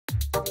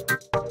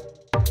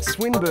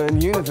Swinburne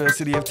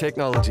University of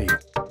Technology.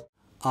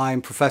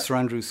 I'm Professor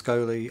Andrew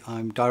Scholey.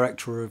 I'm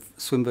Director of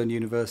Swinburne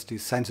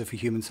University's Centre for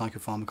Human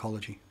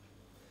Psychopharmacology.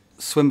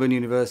 Swinburne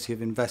University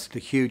have invested a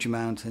huge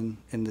amount in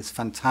this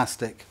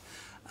fantastic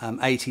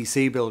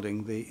ATC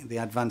building, the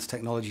Advanced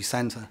Technology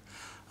Centre,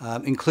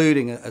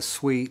 including a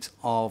suite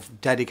of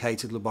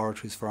dedicated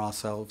laboratories for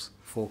ourselves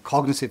for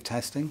cognitive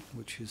testing,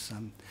 which is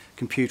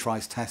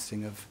computerized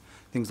testing of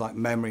things like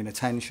memory and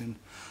attention.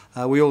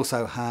 We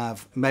also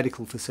have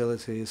medical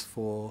facilities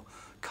for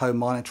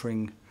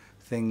co-monitoring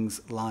things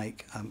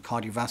like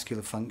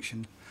cardiovascular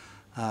function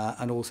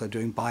and also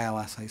doing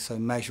bioassays, so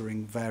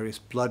measuring various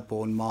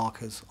blood-borne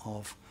markers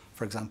of,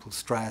 for example,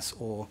 stress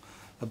or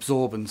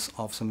absorbance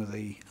of some of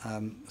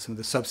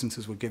the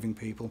substances we're giving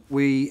people.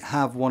 We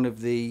have one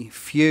of the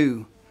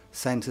few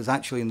centres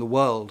actually in the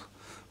world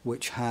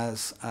which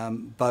has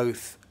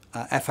both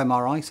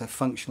fMRI, so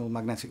functional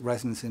magnetic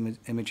resonance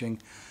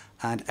imaging,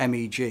 and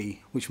MEG,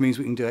 which means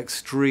we can do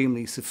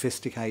extremely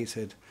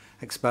sophisticated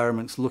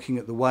experiments looking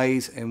at the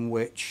ways in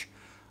which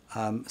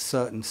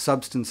certain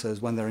substances,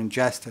 when they're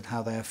ingested,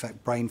 how they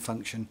affect brain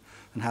function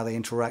and how they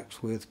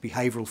interact with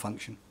behavioural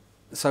function.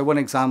 So one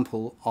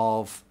example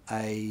of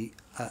I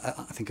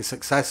think a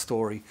success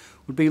story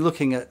would be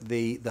looking at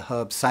the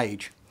herb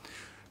sage.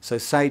 So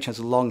sage has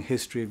a long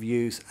history of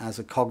use as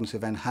a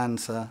cognitive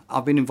enhancer.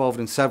 I've been involved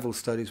in several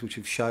studies which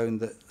have shown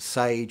that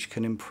sage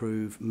can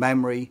improve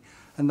memory,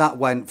 and that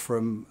went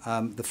from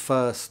the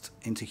first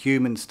into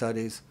human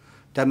studies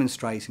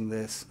demonstrating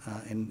this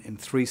in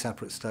 3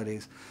 separate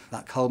studies.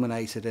 That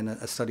culminated in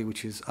a study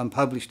which is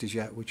unpublished as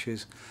yet, which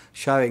is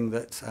showing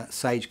that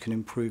sage can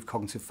improve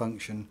cognitive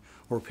function,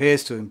 or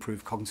appears to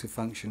improve cognitive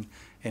function,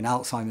 in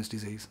Alzheimer's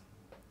disease.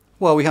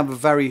 Well, we have a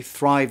very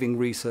thriving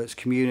research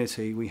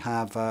community. We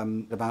have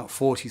about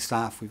 40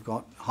 staff. We've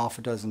got half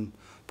a dozen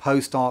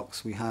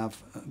postdocs. We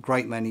have a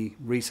great many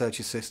research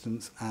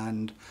assistants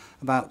and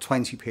about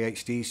 20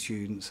 PhD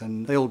students,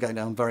 and they all get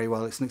on very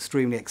well. It's an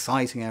extremely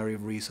exciting area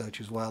of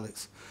research as well.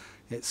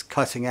 It's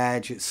cutting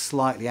edge. It's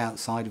slightly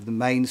outside of the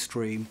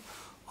mainstream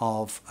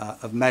of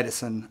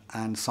medicine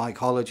and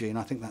psychology, and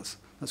I think that's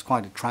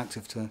quite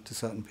attractive to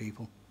certain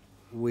people.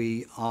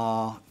 We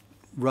are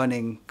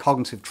running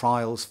cognitive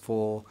trials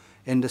for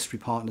industry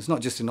partners, not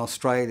just in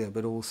Australia,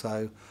 but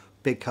also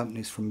big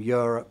companies from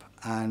Europe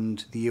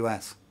and the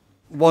US.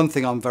 One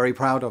thing I'm very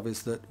proud of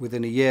is that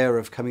within a year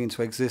of coming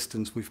into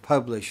existence, we've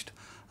published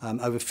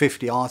over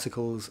 50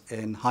 articles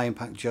in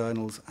high-impact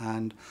journals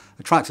and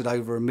attracted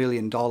over $1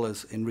 million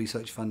in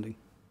research funding.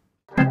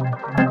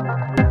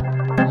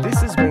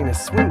 This has been a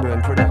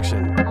Swinburne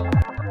production.